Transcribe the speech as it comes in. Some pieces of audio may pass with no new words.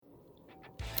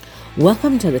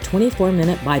Welcome to the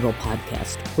 24-Minute Bible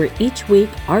Podcast, where each week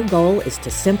our goal is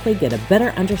to simply get a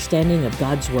better understanding of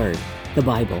God's Word, the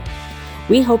Bible.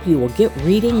 We hope you will get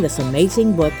reading this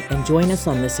amazing book and join us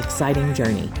on this exciting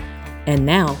journey. And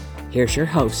now, here's your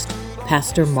host,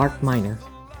 Pastor Mark Miner.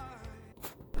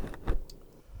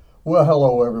 Well,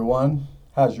 hello everyone.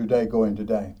 How's your day going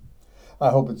today? I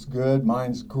hope it's good.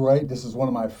 Mine's great. This is one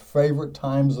of my favorite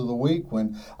times of the week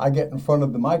when I get in front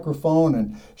of the microphone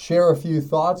and share a few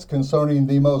thoughts concerning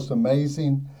the most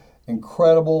amazing,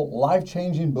 incredible,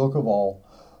 life-changing book of all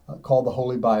called the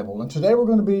Holy Bible. And today we're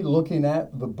going to be looking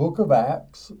at the book of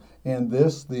Acts in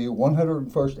this, the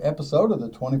 101st episode of the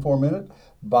 24-Minute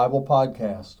Bible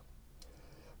Podcast.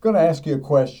 I'm going to ask you a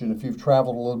question. If you've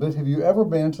traveled a little bit, have you ever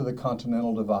been to the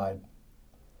Continental Divide?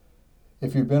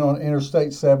 If you've been on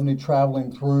Interstate 70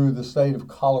 traveling through the state of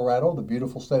Colorado, the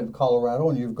beautiful state of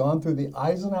Colorado, and you've gone through the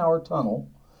Eisenhower Tunnel,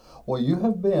 well, you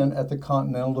have been at the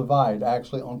Continental Divide.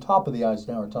 Actually, on top of the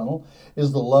Eisenhower Tunnel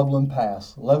is the Loveland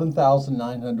Pass,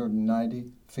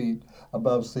 11,990 feet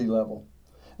above sea level.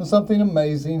 And something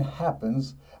amazing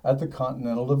happens at the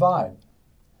Continental Divide.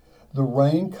 The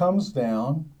rain comes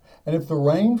down, and if the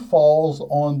rain falls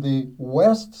on the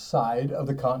west side of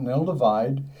the Continental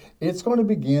Divide, it's going to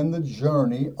begin the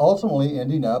journey, ultimately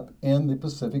ending up in the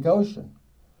Pacific Ocean.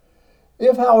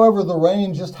 If, however, the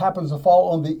rain just happens to fall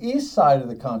on the east side of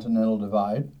the Continental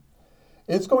Divide,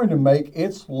 it's going to make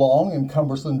its long and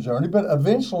cumbersome journey, but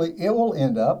eventually it will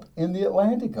end up in the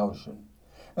Atlantic Ocean.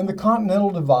 And the Continental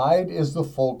Divide is the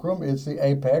fulcrum, it's the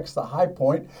apex, the high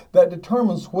point that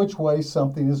determines which way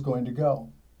something is going to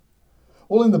go.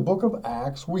 Well, in the book of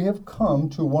Acts, we have come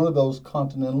to one of those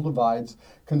continental divides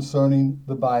concerning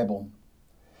the Bible.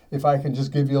 If I can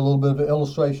just give you a little bit of an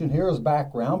illustration here as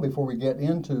background before we get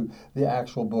into the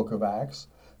actual book of Acts.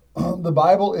 The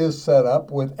Bible is set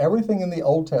up with everything in the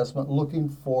Old Testament looking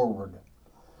forward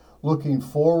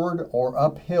or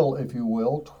uphill, if you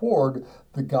will, toward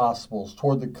the Gospels,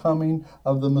 toward the coming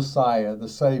of the Messiah, the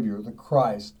Savior, the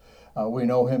Christ. We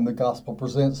know him, the gospel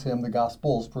presents him, the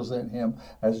gospels present him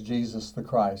as Jesus the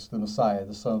Christ, the Messiah,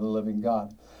 the Son of the living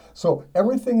God. So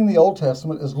everything in the Old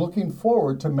Testament is looking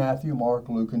forward to Matthew, Mark,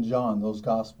 Luke, and John, those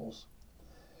gospels.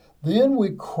 Then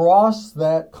we cross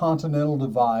that continental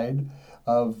divide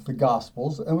of the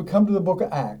gospels and we come to the book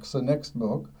of Acts, the next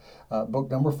book,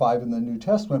 book number 5 in the New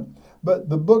Testament. But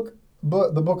the book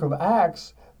of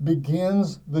Acts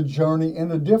begins the journey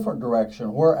in a different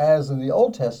direction, whereas in the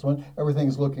Old Testament,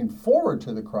 everything's looking forward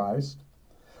to the Christ.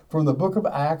 From the book of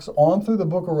Acts on through the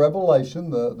book of Revelation,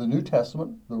 the New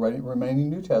Testament, the remaining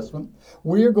New Testament,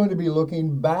 we are going to be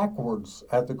looking backwards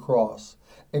at the cross,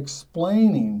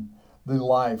 explaining the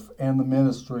life and the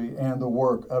ministry and the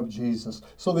work of Jesus.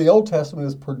 So the Old Testament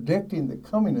is predicting the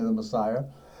coming of the Messiah.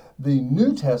 The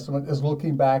New Testament is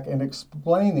looking back and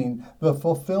explaining the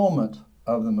fulfillment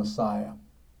of the Messiah.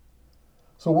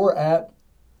 So we're at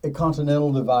a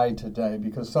continental divide today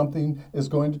because something is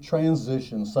going to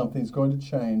transition, something's going to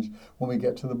change when we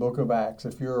get to the book of Acts.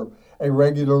 If you're a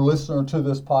regular listener to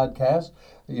this podcast,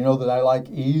 you know that I like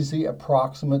easy,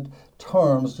 approximate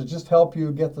terms to just help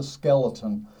you get the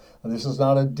skeleton. This is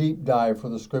not a deep dive for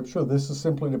the scripture. This is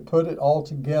simply to put it all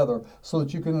together so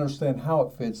that you can understand how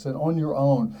it fits, and on your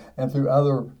own and through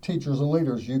other teachers and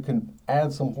leaders, you can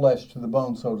add some flesh to the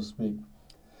bone, so to speak.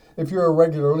 If you're a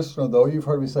regular listener, though, you've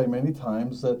heard me say many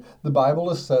times that the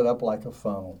Bible is set up like a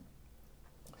funnel.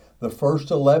 The first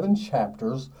 11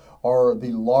 chapters are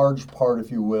the large part,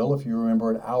 if you will. If you remember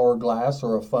an hourglass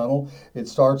or a funnel, it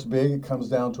starts big, it comes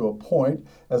down to a point.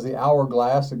 As the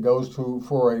hourglass, it goes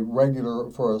for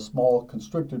a small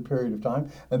constricted period of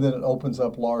time, and then it opens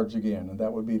up large again, and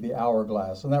that would be the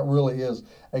hourglass. And that really is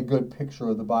a good picture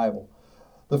of the Bible.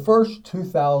 The first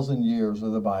 2,000 years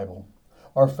of the Bible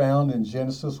are found in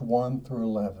Genesis 1 through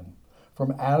 11,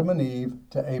 from Adam and Eve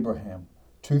to Abraham,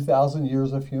 2,000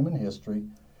 years of human history,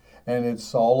 and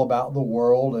it's all about the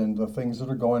world and the things that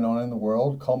are going on in the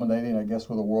world, culminating, I guess,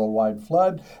 with a worldwide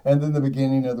flood, and then the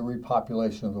beginning of the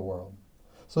repopulation of the world.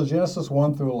 So Genesis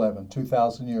 1 through 11,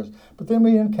 2,000 years. But then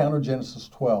we encounter Genesis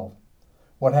 12.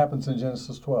 What happens in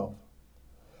Genesis 12?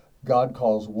 God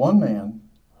calls one man,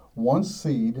 one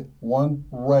seed, one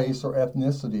race or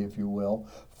ethnicity, if you will,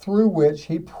 through which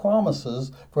he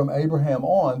promises from Abraham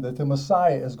on that the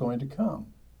Messiah is going to come.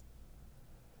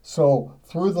 So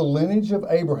through the lineage of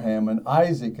Abraham and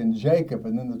Isaac and Jacob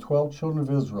and then the 12 children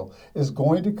of Israel is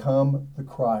going to come the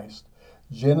Christ.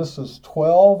 Genesis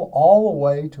 12 all the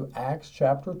way to Acts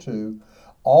chapter 2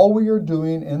 All we are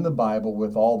doing in the Bible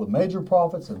with all the major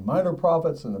prophets and minor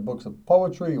prophets and the books of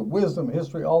poetry, wisdom,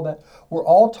 history, all that, we're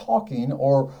all talking,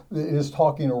 or it is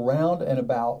talking around and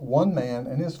about one man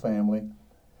and his family,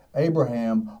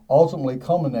 Abraham, ultimately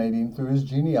culminating through his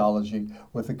genealogy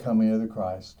with the coming of the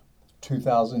Christ.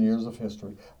 2,000 years of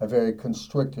history, a very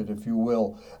constricted, if you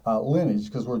will, lineage,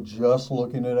 because we're just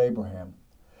looking at Abraham.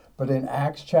 But in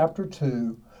Acts chapter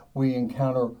 2, we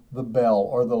encounter the bell,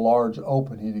 or the large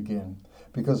opening again,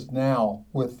 because now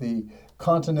with the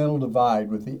continental divide,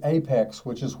 with the apex,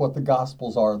 which is what the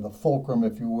Gospels are, the fulcrum,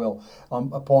 if you will,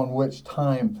 upon which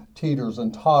time teeters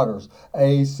and totters,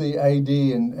 A.C.,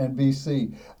 A.D., and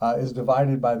B.C., is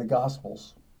divided by the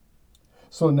Gospels.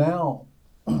 So now,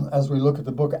 as we look at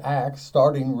the book of Acts,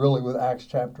 starting really with Acts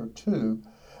chapter 2,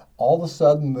 all of a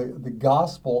sudden the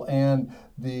gospel and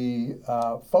the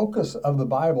focus of the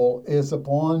Bible is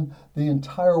upon the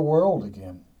entire world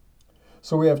again.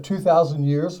 So we have 2,000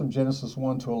 years from Genesis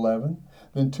 1 to 11,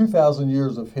 then 2,000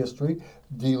 years of history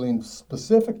dealing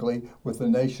specifically with the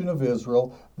nation of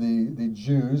Israel, the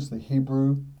Jews, the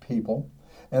Hebrew people.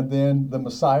 And then the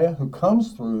Messiah who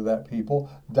comes through that people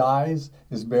dies,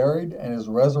 is buried, and is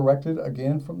resurrected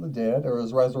again from the dead, or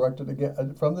is resurrected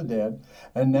again from the dead.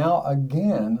 And now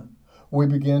again, we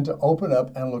begin to open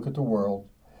up and look at the world.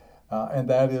 And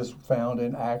that is found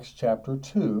in Acts chapter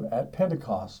 2 at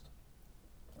Pentecost.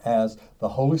 As the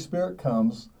Holy Spirit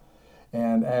comes,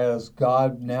 and as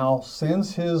God now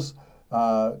sends his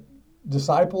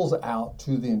disciples out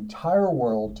to the entire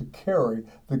world to carry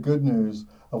the good news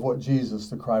of what Jesus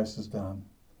the Christ has done.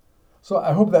 So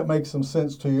I hope that makes some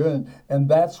sense to you, and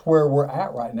that's where we're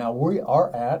at right now. We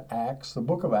are at Acts, the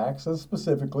book of Acts, and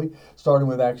specifically starting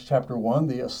with Acts chapter 1,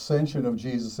 the ascension of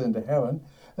Jesus into heaven,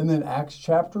 and then Acts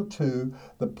chapter 2,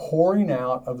 the pouring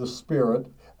out of the Spirit,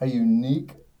 a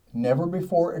unique, never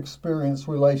before experienced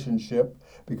relationship,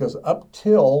 because up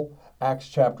till Acts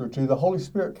chapter 2, the Holy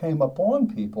Spirit came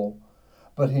upon people,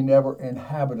 but he never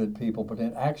inhabited people. But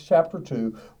in Acts chapter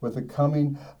 2, with the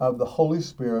coming of the Holy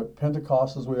Spirit,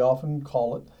 Pentecost as we often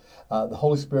call it, the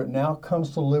Holy Spirit now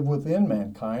comes to live within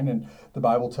mankind, and the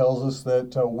Bible tells us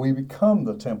that we become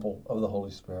the temple of the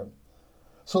Holy Spirit.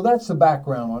 So that's the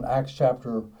background on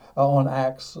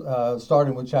Acts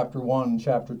starting with chapter 1 and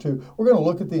chapter 2. We're going to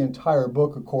look at the entire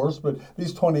book, of course, but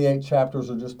these 28 chapters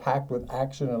are just packed with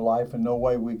action and life, and no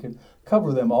way we could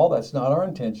cover them all. That's not our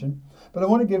intention. But I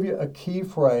want to give you a key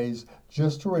phrase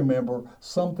just to remember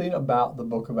something about the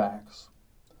book of Acts.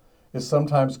 It's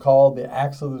sometimes called the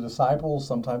Acts of the Disciples,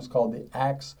 sometimes called the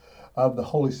Acts of the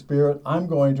Holy Spirit. I'm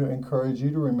going to encourage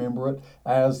you to remember it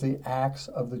as the Acts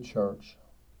of the Church.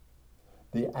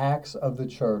 The Acts of the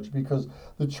Church, because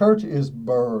the church is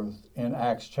birthed in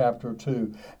Acts chapter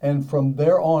 2. And from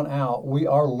there on out, we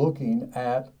are looking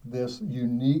at this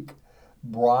unique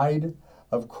bride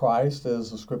of Christ,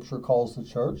 as the scripture calls the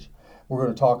church. We're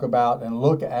going to talk about and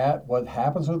look at what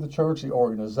happens with the church, the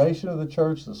organization of the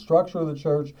church, the structure of the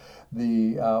church,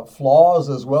 the flaws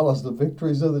as well as the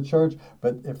victories of the church.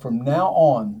 But from now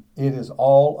on, it is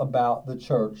all about the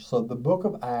church. So the book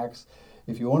of Acts,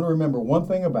 if you want to remember one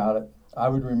thing about it, I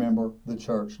would remember the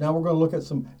church. Now we're going to look at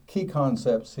some key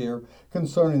concepts here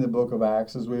concerning the book of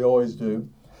Acts, as we always do.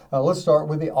 Let's start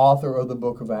with the author of the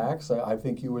book of Acts. I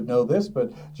think you would know this,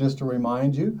 but just to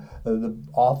remind you, the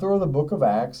author of the book of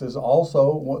Acts is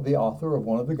also the author of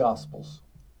one of the Gospels.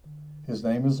 His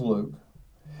name is Luke.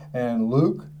 And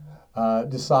Luke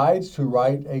decides to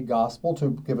write a gospel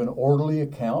to give an orderly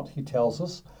account, he tells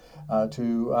us,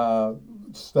 to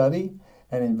study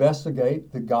and investigate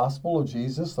the gospel of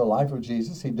Jesus, the life of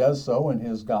Jesus. He does so in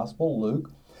his gospel, Luke.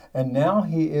 And now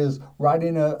he is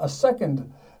writing a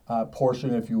second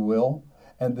portion, if you will,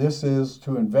 and this is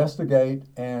to investigate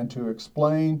and to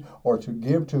explain or to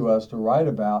give to us, to write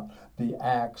about the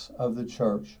acts of the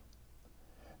church.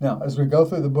 Now, as we go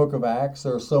through the book of Acts,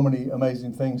 there are so many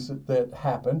amazing things that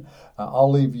happen.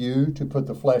 I'll leave you to put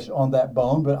the flesh on that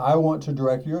bone, but I want to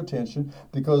direct your attention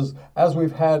because as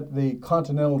we've had the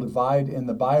continental divide in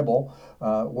the Bible,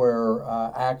 where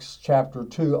Acts chapter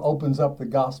 2 opens up the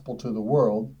gospel to the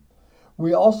world,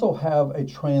 we also have a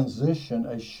transition,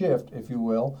 a shift, if you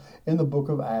will, in the book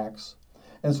of Acts.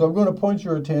 And so I'm going to point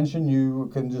your attention.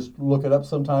 You can just look it up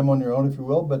sometime on your own, if you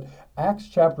will. But Acts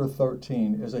chapter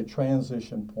 13 is a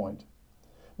transition point.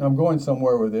 Now, I'm going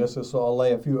somewhere with this, so I'll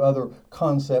lay a few other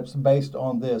concepts based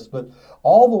on this. But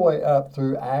all the way up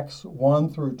through Acts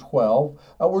 1 through 12,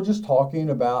 we're just talking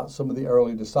about some of the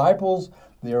early disciples,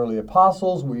 the early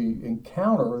apostles. We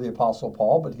encounter the Apostle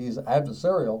Paul, but he's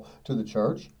adversarial to the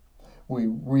church. We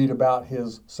read about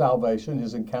his salvation,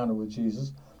 his encounter with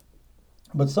Jesus.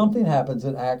 But something happens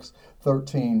in Acts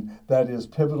 13 that is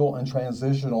pivotal and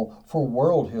transitional for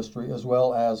world history as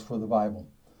well as for the Bible.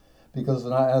 Because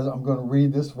as I'm going to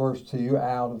read this verse to you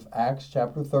out of Acts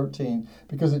chapter 13,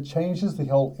 because it changes the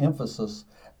whole emphasis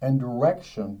and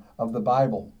direction of the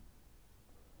Bible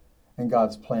and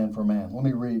God's plan for man. Let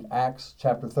me read Acts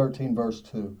chapter 13, verse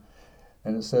 2.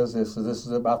 And it says this. So this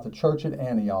is about the church at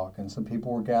Antioch, and some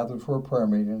people were gathered for a prayer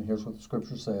meeting, and here's what the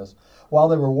scripture says. While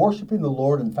they were worshiping the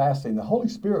Lord and fasting, the Holy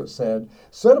Spirit said,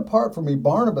 "Set apart for me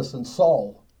Barnabas and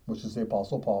Saul," which is the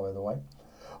Apostle Paul, by the way,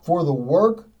 "for the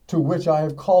work to which I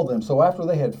have called them." So after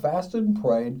they had fasted and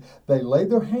prayed, they laid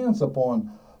their hands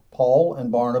upon Paul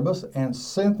and Barnabas and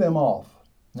sent them off.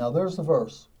 Now there's the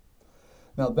verse.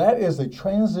 Now that is a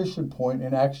transition point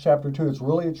in Acts chapter 2. It's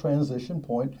really a transition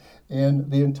point in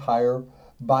the entire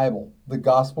Bible. The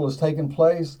gospel has taken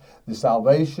place. The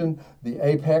salvation, the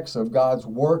apex of God's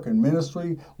work and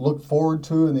ministry looked forward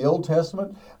to in the Old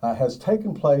Testament has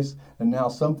taken place, and now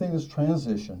something is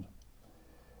transitioned.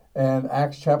 And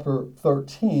Acts chapter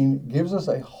 13 gives us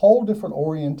a whole different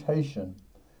orientation.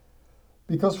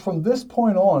 Because from this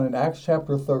point on in Acts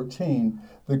chapter 13,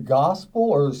 the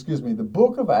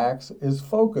book of Acts is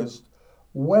focused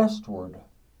westward.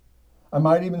 I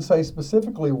might even say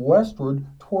specifically westward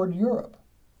toward Europe.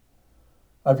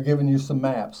 I've given you some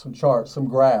maps, some charts, some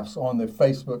graphs on the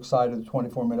Facebook side of the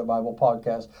 24-Minute Bible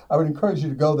Podcast. I would encourage you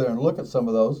to go there and look at some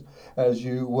of those, as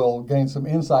you will gain some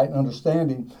insight and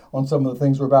understanding on some of the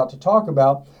things we're about to talk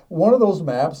about. One of those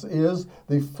maps is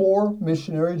the 4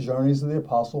 missionary journeys of the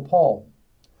Apostle Paul.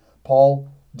 Paul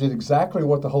did exactly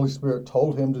what the Holy Spirit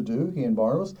told him to do, he and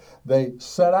Barnabas. They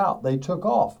set out, they took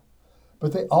off,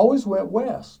 but they always went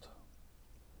west.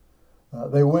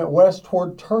 They went west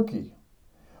toward Turkey,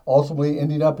 ultimately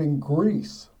ending up in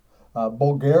Greece,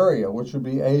 Bulgaria, which would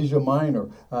be Asia Minor.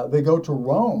 They go to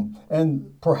Rome,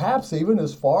 and perhaps even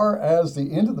as far as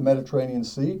the end of the Mediterranean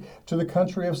Sea to the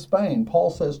country of Spain.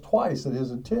 Paul says twice that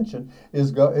his intention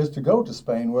is to go to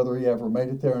Spain. Whether he ever made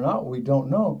it there or not, we don't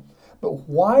know. But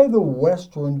why the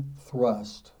western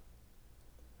thrust?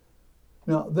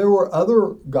 Now, there were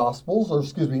other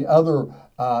other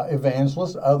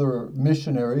evangelists, other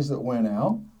missionaries that went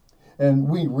out, and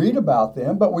we read about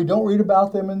them, but we don't read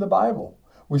about them in the Bible.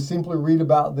 We simply read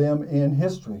about them in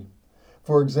history.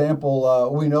 For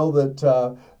example, we know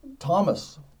that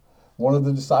Thomas, one of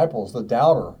the disciples, the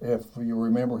doubter, if you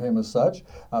remember him as such,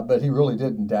 but he really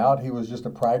didn't doubt. He was just a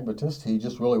pragmatist. He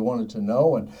just really wanted to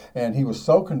know, and he was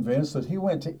so convinced that he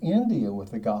went to India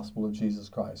with the gospel of Jesus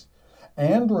Christ.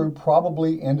 Andrew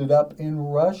probably ended up in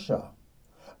Russia.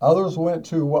 Others went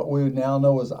to what we now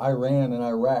know as Iran and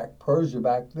Iraq, Persia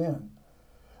back then.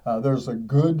 There's a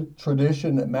good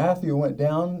tradition that Matthew went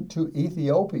down to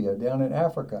Ethiopia, down in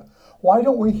Africa. Why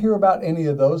don't we hear about any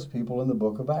of those people in the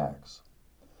book of Acts?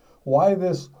 Why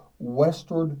this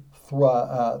westward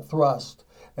thrust,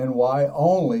 and why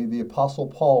only the Apostle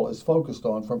Paul is focused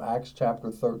on from Acts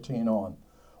chapter 13 on?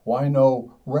 Why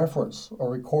no reference or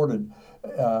recorded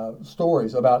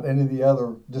stories about any of the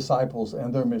other disciples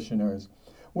and their missionaries?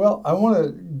 Well, I want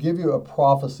to give you a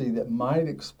prophecy that might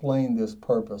explain this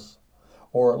purpose,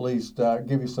 or at least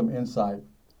give you some insight.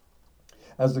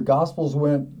 As the gospel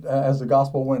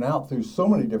went out through so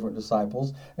many different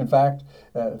disciples. In fact,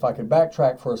 if I could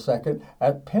backtrack for a second,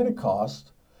 at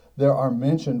Pentecost, there are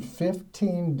mentioned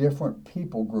 15 different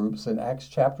people groups in Acts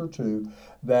chapter 2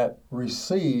 that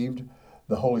received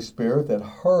the Holy Spirit, that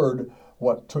heard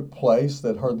what took place,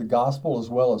 that heard the gospel as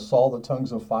well as saw the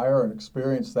tongues of fire and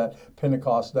experienced that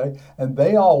Pentecost day. And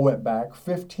they all went back,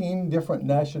 15 different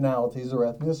nationalities or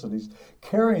ethnicities,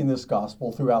 carrying this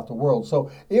gospel throughout the world. So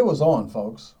it was on,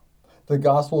 folks. The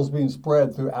gospel is being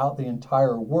spread throughout the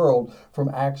entire world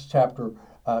from Acts chapter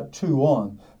 2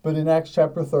 on. But in Acts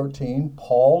chapter 13,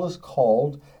 Paul is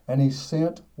called and he's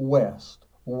sent west.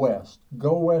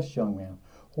 Go west, young man.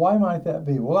 Why might that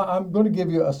be? Well, I'm going to give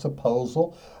you a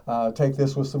supposal. Take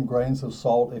this with some grains of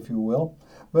salt, if you will.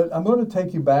 But I'm going to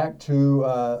take you back to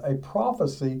a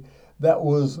prophecy that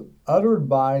was uttered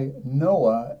by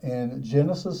Noah in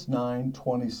Genesis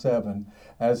 9:27.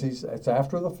 It's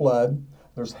after the flood.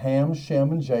 There's Ham,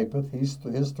 Shem, and Japheth, his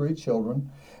 3 children.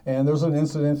 And there's an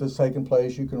incident that's taken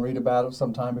place. You can read about it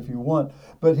sometime if you want.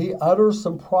 But he utters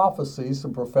some prophecies,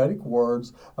 some prophetic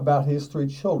words about his 3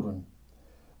 children.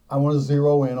 I want to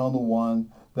zero in on the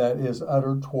one that is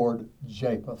uttered toward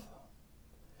Japheth.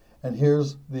 And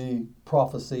here's the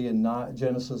prophecy in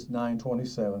Genesis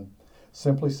 9:27.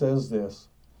 Simply says this: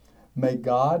 May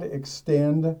God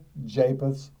extend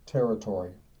Japheth's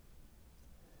territory.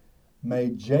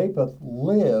 May Japheth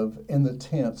live in the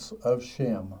tents of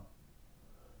Shem.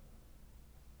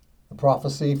 The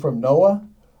prophecy from Noah,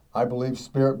 I believe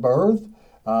spirit birth,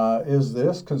 is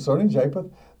this concerning Japheth.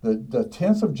 The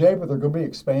tents of Japheth are going to be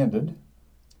expanded,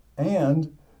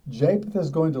 and Japheth is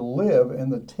going to live in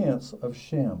the tents of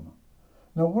Shem.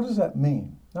 Now, what does that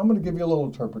mean? Now, I'm going to give you a little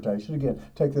interpretation. Again,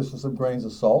 take this with some grains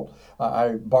of salt.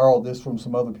 I borrowed this from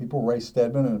some other people, Ray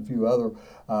Stedman and a few other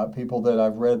people that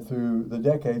I've read through the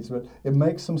decades, but it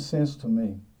makes some sense to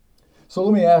me. So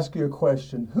let me ask you a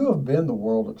question. Who have been the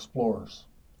world explorers?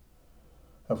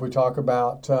 If we talk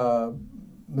about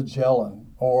Magellan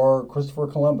or Christopher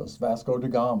Columbus, Vasco da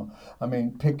Gama. I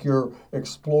mean, pick your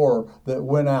explorer that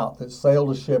went out, that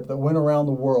sailed a ship, that went around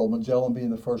the world, Magellan being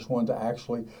the first one to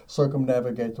actually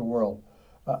circumnavigate the world.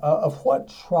 Of what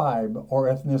tribe or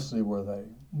ethnicity were they?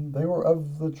 They were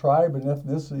of the tribe and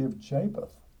ethnicity of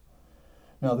Japheth.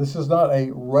 Now, this is not a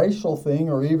racial thing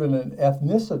or even an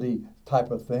ethnicity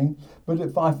type of thing, but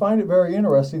if I find it very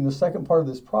interesting, the second part of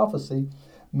this prophecy,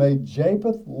 may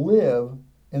Japheth live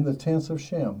in the tents of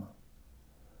Shem.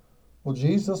 Well,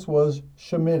 Jesus was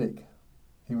Shemitic.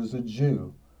 He was a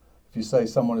Jew. If you say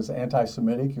someone is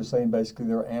anti-Semitic, you're saying basically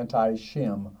they're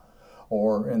anti-Shem,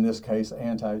 or in this case,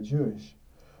 anti-Jewish.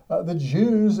 The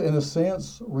Jews, in a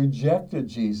sense, rejected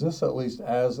Jesus, at least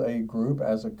as a group,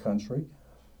 as a country.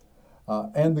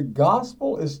 And the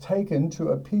gospel is taken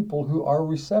to a people who are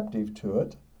receptive to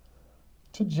it,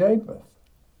 to Japheth,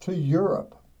 to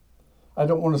Europe. I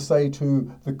don't want to say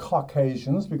to the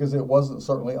Caucasians, because it wasn't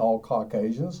certainly all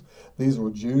Caucasians. These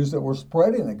were Jews that were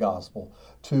spreading the gospel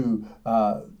to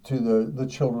the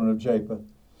children of Japheth.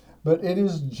 But it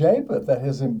is Japheth that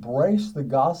has embraced the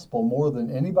gospel more than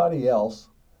anybody else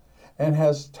and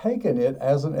has taken it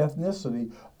as an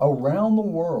ethnicity around the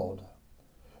world.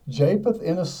 Japheth,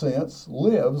 in a sense,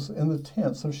 lives in the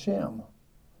tents of Shem.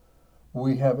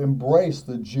 We have embraced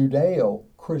the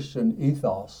Judeo-Christian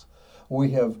ethos.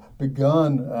 We have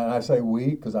begun, and I say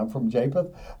we because I'm from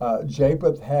Japheth,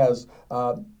 Japheth has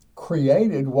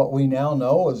created what we now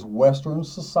know as Western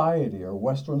society or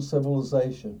Western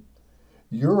civilization.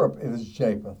 Europe is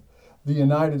Japheth. The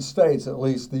United States, at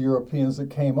least the Europeans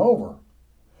that came over,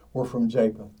 were from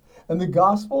Japheth. And the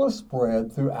gospel is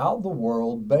spread throughout the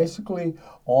world, basically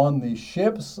on the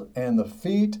ships and the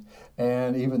feet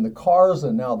and even the cars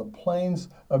and now the planes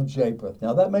of Japheth.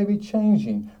 Now that may be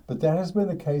changing, but that has been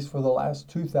the case for the last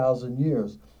 2,000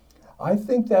 years. I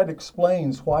think that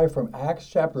explains why from Acts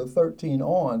chapter 13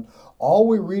 on, all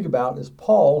we read about is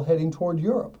Paul heading toward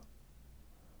Europe,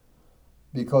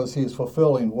 because he is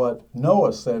fulfilling what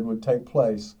Noah said would take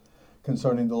place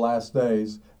concerning the last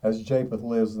days as Japheth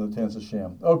lives in the tents of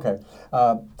Shem. Okay,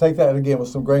 take that again with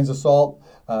some grains of salt,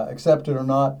 accept it or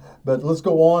not. But let's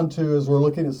go on to, as we're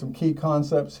looking at some key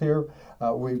concepts here,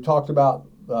 we've talked about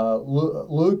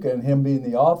Luke and him being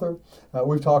the author.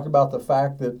 We've talked about the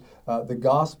fact that the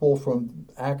gospel from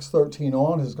Acts 13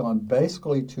 on has gone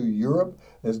basically to Europe,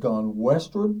 has gone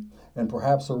westward, and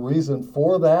perhaps a reason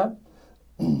for that.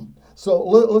 So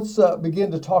let's begin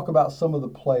to talk about some of the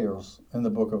players in the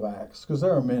book of Acts, because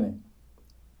there are many.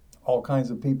 All kinds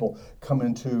of people come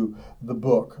into the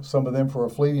book. Some of them for a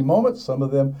fleeting moment, some of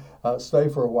them stay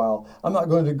for a while. I'm not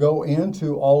going to go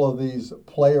into all of these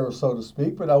players, so to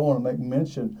speak, but I want to make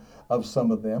mention of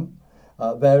some of them.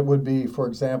 That would be, for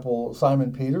example,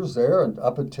 Simon Peter's there, and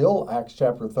up until Acts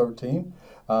chapter 13.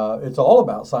 It's all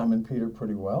about Simon Peter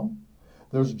pretty well.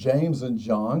 There's James and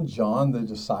John, John the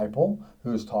disciple,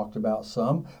 who is talked about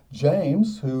some.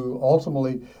 James, who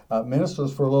ultimately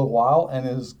ministers for a little while and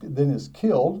then is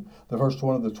killed, the first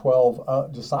one of the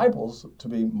 12 disciples to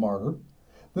be martyred.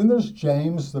 Then there's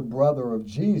James, the brother of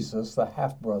Jesus, the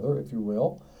half-brother, if you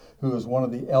will, who is one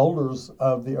of the elders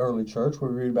of the early church. We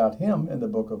read about him in the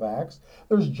book of Acts.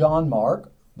 There's John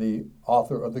Mark, the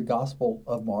author of the Gospel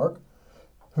of Mark,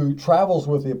 who travels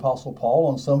with the Apostle Paul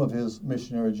on some of his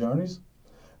missionary journeys.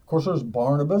 Of course, there's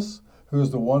Barnabas, who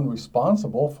is the one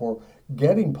responsible for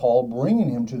getting Paul, bringing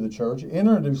him to the church,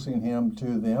 introducing him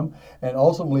to them, and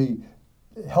ultimately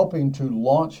helping to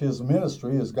launch his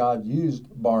ministry as God used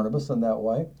Barnabas in that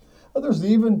way. There's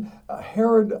even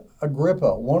Herod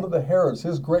Agrippa, one of the Herods,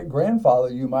 his great-grandfather,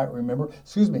 you might remember,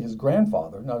 his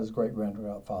grandfather, not his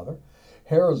great-grandfather.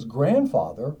 Herod's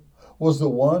grandfather was the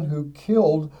one who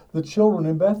killed the children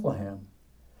in Bethlehem.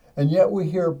 And yet we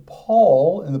hear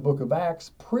Paul in the book of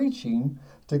Acts preaching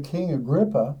to King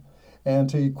Agrippa, and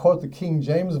to quote the King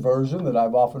James Version that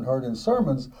I've often heard in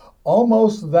sermons,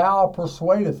 almost thou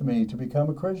persuadeth me to become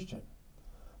a Christian.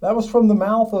 That was from the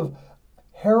mouth of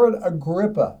Herod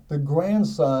Agrippa, the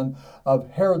grandson of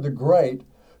Herod the Great,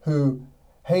 who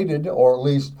hated, or at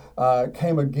least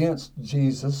came against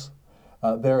Jesus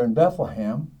there in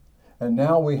Bethlehem. And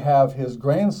now we have his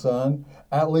grandson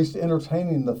at least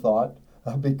entertaining the thought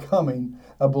of becoming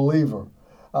a believer.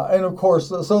 And of course,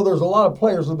 so there's a lot of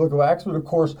players in the book of Acts, but of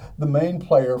course, the main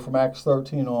player from Acts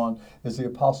 13 on is the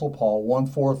Apostle Paul,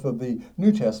 1/4 of the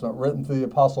New Testament written through the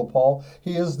Apostle Paul.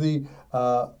 He is the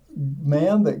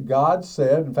man that God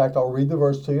said, in fact, I'll read the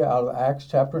verse to you out of Acts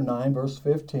chapter 9, verse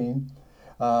 15.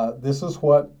 This is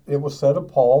what it was said of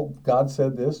Paul. God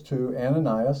said this to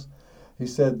Ananias. He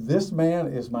said, "This man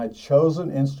is my chosen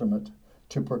instrument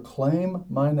to proclaim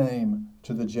my name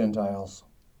to the Gentiles."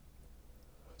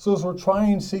 So as we're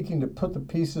seeking to put the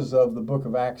pieces of the book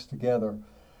of Acts together,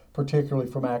 particularly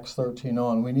from Acts 13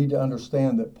 on, we need to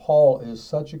understand that Paul is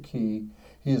such a key.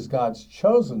 He is God's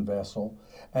chosen vessel,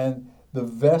 and the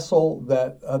vessel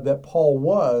that Paul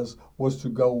was to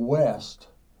go west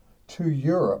to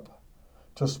Europe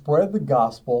to spread the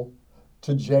gospel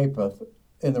to Japheth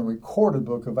in the recorded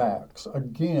book of Acts.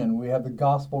 Again, we have the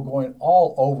gospel going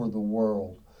all over the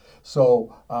world.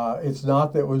 So it's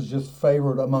not that it was just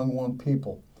favored among one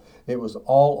people. It was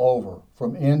all over,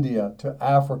 from India to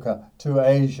Africa to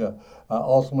Asia,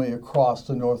 ultimately across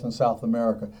to North and South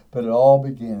America. But it all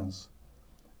begins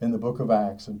in the book of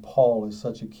Acts, and Paul is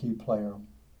such a key player.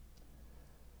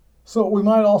 So we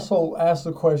might also ask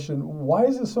the question, why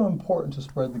is it so important to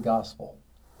spread the gospel?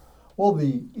 Well,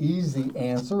 the easy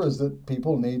answer is that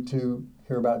people need to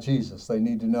hear about Jesus. They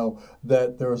need to know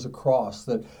that there is a cross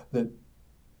that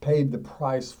paid the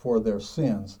price for their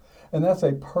sins. And that's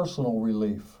a personal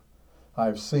relief.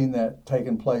 I've seen that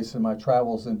taking place in my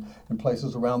travels in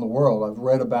places around the world. I've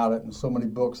read about it in so many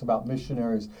books about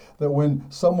missionaries, that when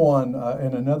someone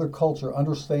in another culture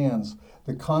understands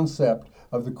the concept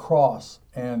of the cross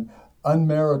and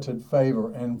unmerited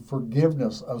favor and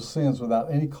forgiveness of sins without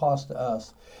any cost to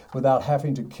us, without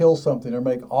having to kill something or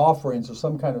make offerings or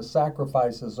some kind of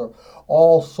sacrifices or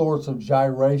all sorts of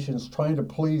gyrations trying to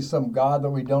please some God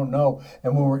that we don't know,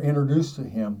 and when we're introduced to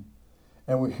him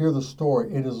and we hear the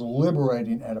story, it is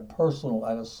liberating at a personal,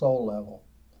 at a soul level.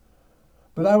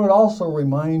 But I would also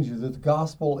remind you that the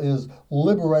gospel is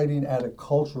liberating at a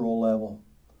cultural level.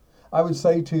 I would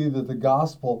say to you that the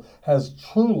gospel has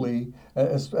truly,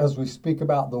 as we speak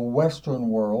about the Western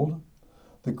world,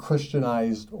 the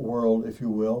Christianized world, if you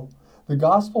will, the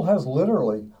gospel has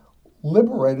literally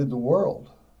liberated the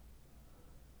world.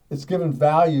 It's given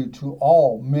value to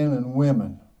all men and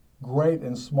women, great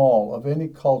and small, of any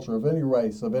culture, of any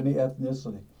race, of any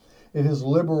ethnicity. It has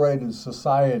liberated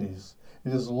societies.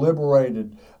 It has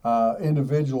liberated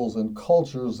individuals and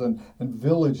cultures and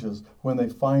villages when they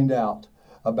find out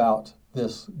about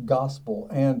this gospel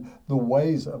and the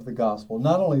ways of the gospel.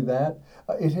 Not only that,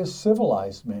 it has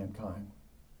civilized mankind.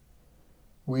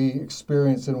 We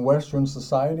experience in Western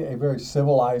society a very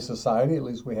civilized society, at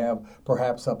least we have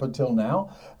perhaps up until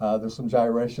now. There's some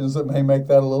gyrations that may make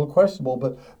that a little questionable,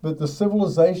 but the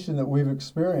civilization that we've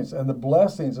experienced and the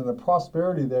blessings and the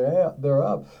prosperity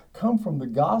thereof come from the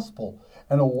gospel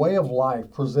and a way of life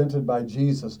presented by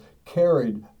Jesus,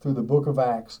 carried through the book of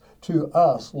Acts to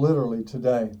us literally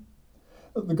today.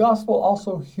 The gospel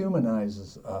also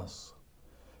humanizes us.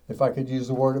 If I could use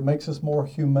the word, it makes us more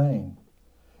humane.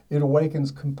 It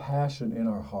awakens compassion in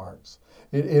our hearts.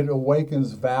 It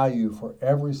awakens value for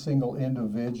every single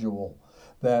individual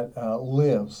that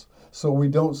lives. So we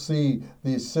don't see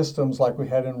these systems like we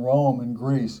had in Rome and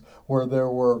Greece, where there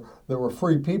were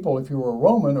free people if you were a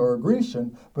Roman or a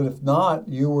Grecian, but if not,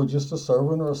 you were just a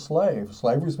servant or a slave.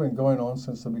 Slavery's been going on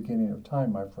since the beginning of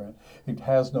time, my friend. It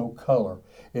has no color.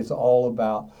 It's all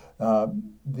about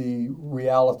the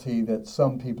reality that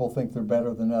some people think they're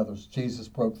better than others. Jesus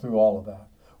broke through all of that.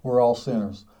 We're all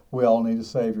sinners. We all need a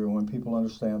Savior. And when people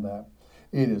understand that,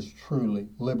 it is truly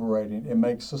liberating. It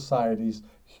makes societies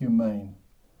humane.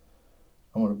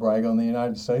 I want to brag on the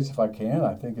United States if I can.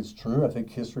 I think it's true. I think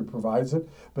history provides it.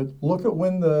 But look at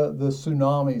when the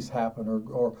tsunamis happen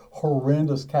or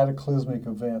horrendous cataclysmic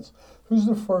events. Who's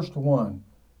the first one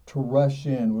to rush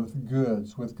in with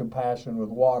goods, with compassion, with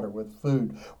water, with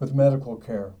food, with medical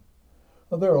care?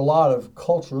 Well, there are a lot of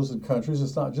cultures and countries,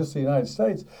 it's not just the United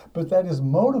States, but that is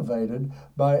motivated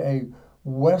by a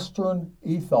Western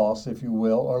ethos, if you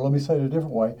will, or let me say it a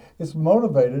different way. It's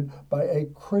motivated by a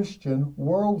Christian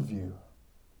worldview.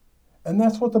 And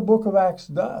that's what the book of Acts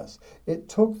does. It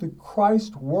took the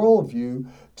Christ worldview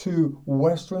to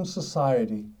Western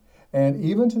society, and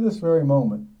even to this very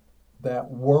moment, that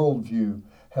worldview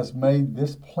has made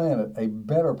this planet a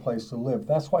better place to live.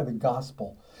 That's why the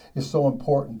gospel is so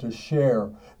important to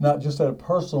share, not just at a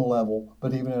personal level,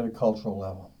 but even at a cultural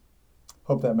level.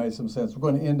 Hope that made some sense.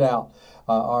 We're going to end out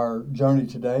our journey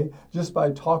today just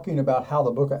by talking about how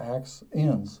the book of Acts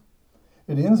ends.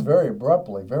 It ends very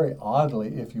abruptly, very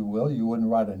oddly, if you will. You wouldn't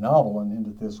write a novel and end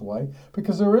it this way,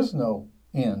 because there is no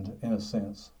end, in a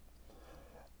sense.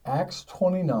 Acts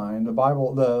 29,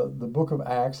 the book of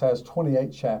Acts has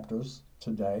 28 chapters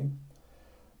today,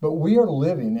 but we are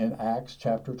living in Acts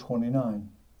chapter 29.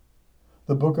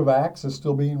 The book of Acts is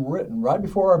still being written right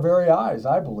before our very eyes,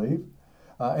 I believe.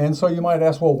 And so you might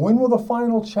ask, well, when will the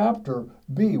final chapter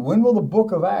be? When will the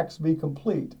book of Acts be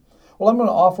complete? Well, I'm going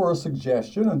to offer a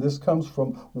suggestion, and this comes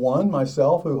from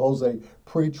myself, who holds a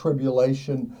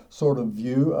pre-tribulation sort of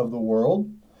view of the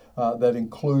world that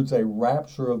includes a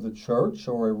rapture of the church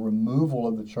or a removal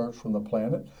of the church from the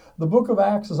planet. The book of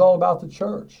Acts is all about the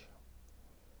church.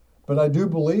 But I do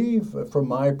believe, from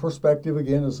my perspective,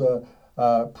 again, as a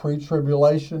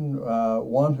pre-tribulation,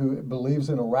 one who believes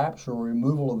in a rapture or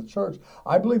removal of the church,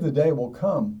 I believe the day will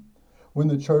come when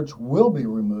the church will be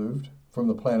removed from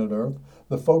the planet Earth.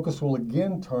 The focus will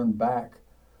again turn back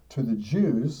to the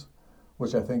Jews,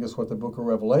 which I think is what the book of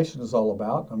Revelation is all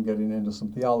about. I'm getting into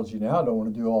some theology now. I don't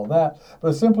want to do all that. But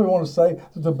I simply want to say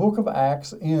that the book of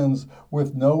Acts ends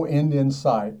with no end in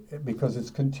sight, because it's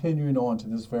continuing on to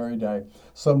this very day.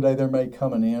 Someday there may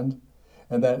come an end,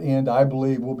 and that end, I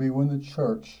believe, will be when the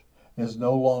church is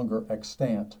no longer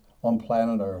extant on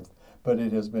planet Earth, but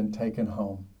it has been taken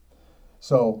home.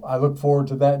 So I look forward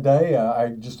to that day. I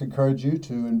just encourage you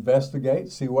to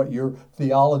investigate, see what your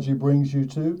theology brings you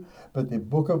to. But the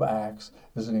book of Acts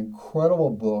is an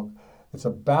incredible book. It's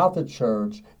about the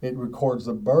church. It records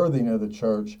the birthing of the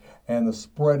church and the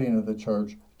spreading of the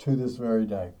church to this very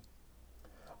day.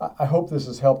 I hope this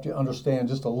has helped you understand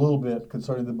just a little bit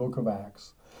concerning the book of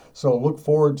Acts. So look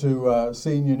forward to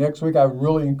seeing you next week. I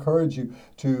really encourage you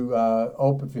to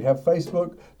if you have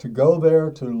Facebook, to go there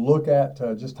to look at,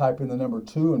 just type in the number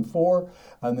 2 and 4,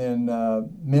 and then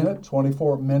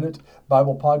 24-minute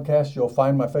Bible podcast. You'll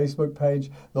find my Facebook page.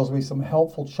 There'll be some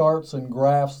helpful charts and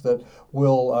graphs that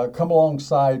will come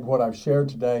alongside what I've shared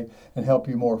today and help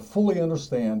you more fully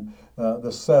understand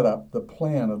the setup, the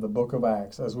plan of the book of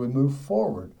Acts as we move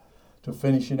forward to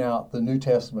finishing out the New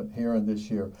Testament here in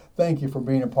this year. Thank you for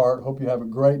being a part. Hope you have a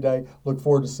great day. Look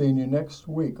forward to seeing you next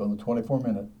week on the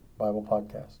 24-Minute Bible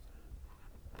Podcast.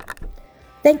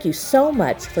 Thank you so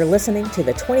much for listening to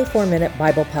the 24-Minute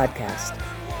Bible Podcast.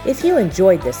 If you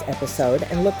enjoyed this episode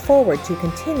and look forward to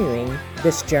continuing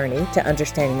this journey to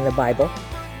understanding the Bible,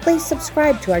 please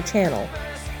subscribe to our channel.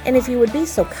 And if you would be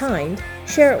so kind,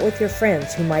 share it with your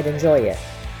friends who might enjoy it.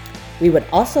 We would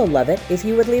also love it if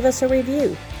you would leave us a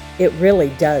review. It really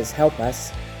does help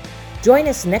us. Join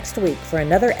us next week for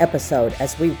another episode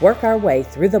as we work our way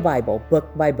through the Bible book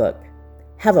by book.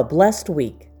 Have a blessed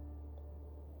week.